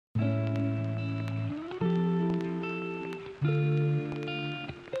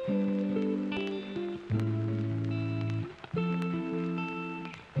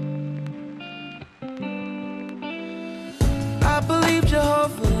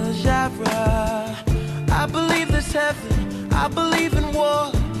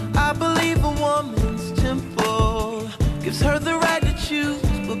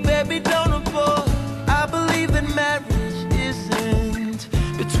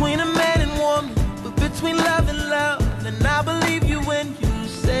between a man and woman, but between love and love. And I believe you when you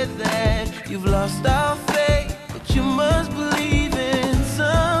said that you've lost all faith, but you must believe in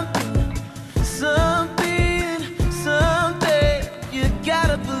something, something, something. You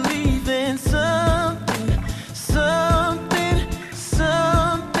gotta believe in something, something,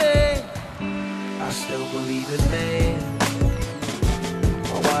 something. I still believe in man.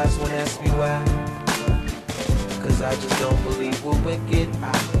 My wise one asked me why, 'cause I just don't believe we're wicked.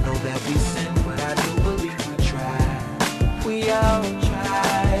 I know that we sin, but I do believe we try. We all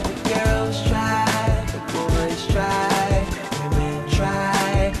try, the girls try, the boys try, women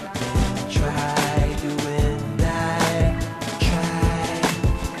try, men try, you and I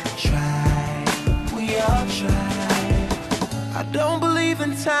try, we all try. I don't believe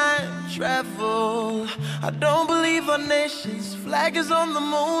in time travel. I don't believe our nation's flag is on the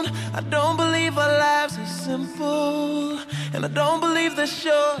moon. I don't believe our lives are simple, and I don't believe they're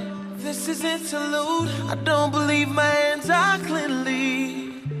short. This is interlude. I don't believe my hands are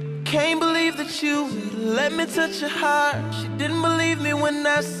cleanly. Can't believe that you would let me touch your heart. She didn't believe me when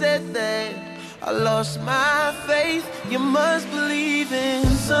I said that I lost my faith. You must believe in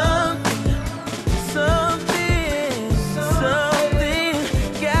something, something, something.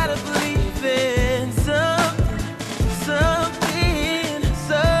 Gotta believe in something, something,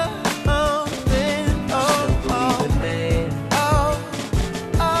 something. Oh, oh, man. Oh,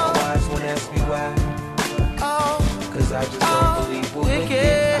 oh. My wise one asked me why. Oh, 'cause I just don't believe we're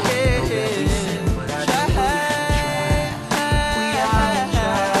wicked.